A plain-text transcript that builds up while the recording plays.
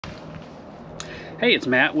Hey, it's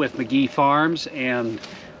Matt with McGee Farms, and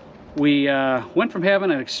we went from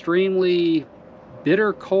having an extremely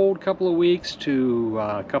bitter cold couple of weeks to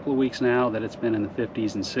a couple of weeks now that it's been in the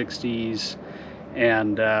 50s and 60s,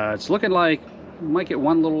 and it's looking like we might get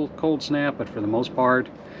one little cold snap, but for the most part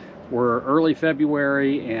we're early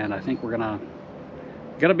February, and I think we're gonna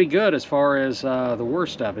be good as far as the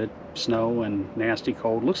worst of it. Snow and nasty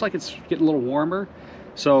cold. Looks like it's getting a little warmer,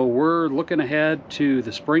 so we're looking ahead to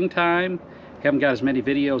the springtime. Haven't got as many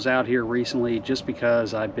videos out here recently just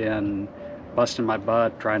because I've been busting my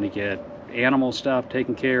butt trying to get animal stuff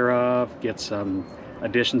taken care of, get some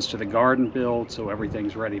additions to the garden built so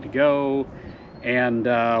everything's ready to go. And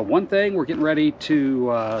one thing, we're getting ready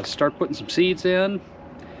to start putting some seeds in.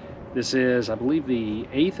 This is, I believe, the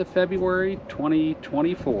 8th of February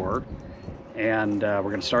 2024, and we're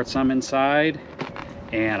going to start some inside.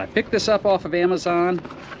 And I picked this up off of Amazon.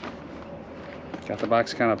 Got the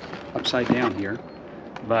box kind of upside down here,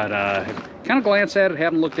 but kind of glanced at it,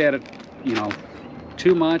 haven't looked at it, you know,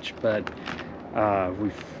 too much, but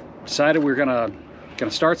we've decided we're gonna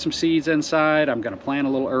start some seeds inside. I'm gonna plant a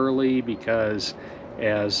little early because,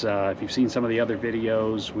 as if you've seen some of the other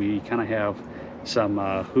videos, we kind of have some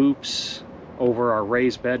hoops over our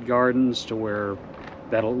raised bed gardens to where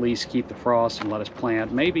that'll at least keep the frost and let us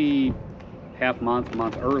plant maybe half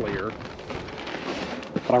month earlier.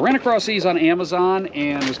 But I ran across these on Amazon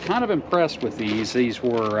and was kind of impressed with these. These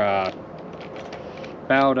were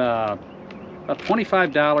about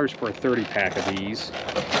 $25 for a 30 pack of these.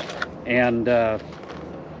 And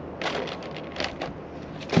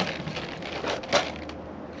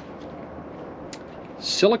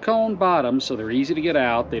silicone bottoms, so they're easy to get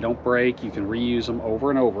out. They don't break. You can reuse them over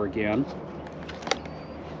and over again.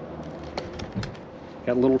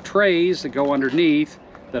 Got little trays that go underneath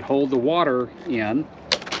that hold the water in.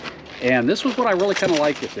 And this was what I really kind of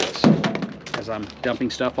like with this, as I'm dumping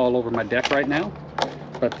stuff all over my deck right now.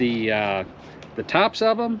 But the tops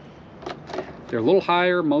of them, they're a little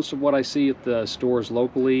higher. Most of what I see at the stores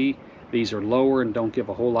locally, these are lower and don't give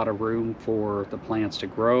a whole lot of room for the plants to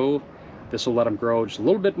grow. This will let them grow just a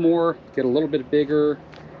little bit more, get a little bit bigger.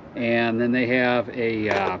 And then they have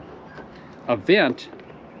a vent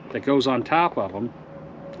that goes on top of them.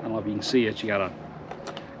 I don't know if you can see it. You gotta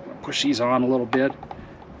push these on a little bit.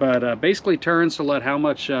 But basically turns to let how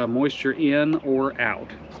much moisture in or out.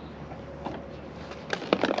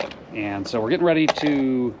 And so we're getting ready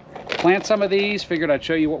to plant some of these. Figured I'd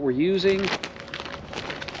show you what we're using.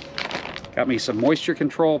 Got me some moisture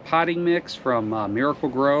control potting mix from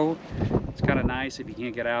Miracle-Gro. It's kind of nice if you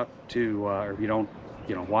can't get out to, or if you don't,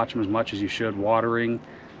 watch them as much as you should watering.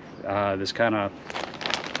 This kind of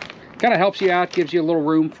helps you out, gives you a little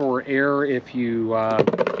room for error if you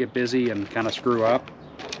get busy and kind of screw up.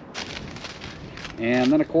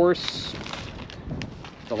 And then, of course,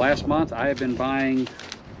 the last month I have been buying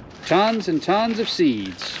tons and tons of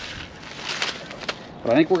seeds.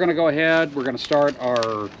 But I think we're going to go ahead. We're going to start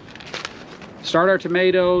our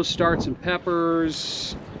tomatoes, start some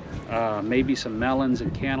peppers, maybe some melons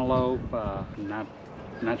and cantaloupe. I'm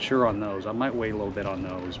not sure on those. I might wait a little bit on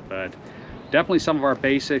those, but definitely some of our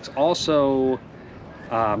basics. Also,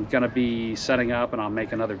 I'm going to be setting up, and I'll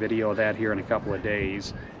make another video of that here in a couple of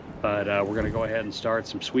days. But we're going to go ahead and start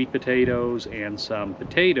some sweet potatoes and some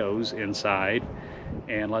potatoes inside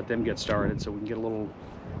and let them get started so we can get a little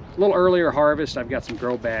earlier harvest. I've got some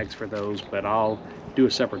grow bags for those, but I'll do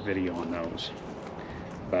a separate video on those.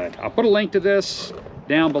 But I'll put a link to this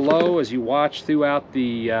down below as you watch throughout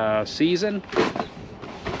the season.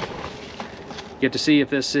 Get to see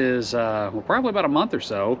if this is, well, probably about a month or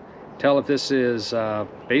so, tell if this is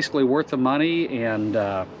basically worth the money and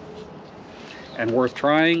worth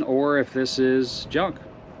trying, or if this is junk.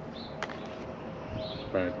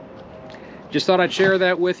 But just thought I'd share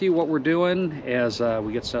that with you, what we're doing as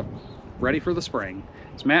we get stuff ready for the spring.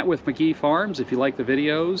 It's Matt with McGee Farms. If you like the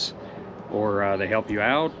videos or they help you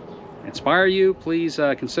out, inspire you, please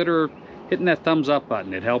consider hitting that thumbs up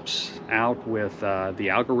button. It helps out with the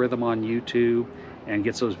algorithm on YouTube and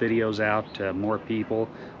gets those videos out to more people.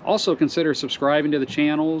 Also consider subscribing to the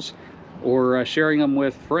channels or sharing them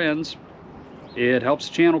with friends. It helps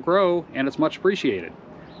the channel grow, and it's much appreciated.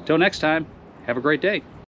 Till next time, have a great day.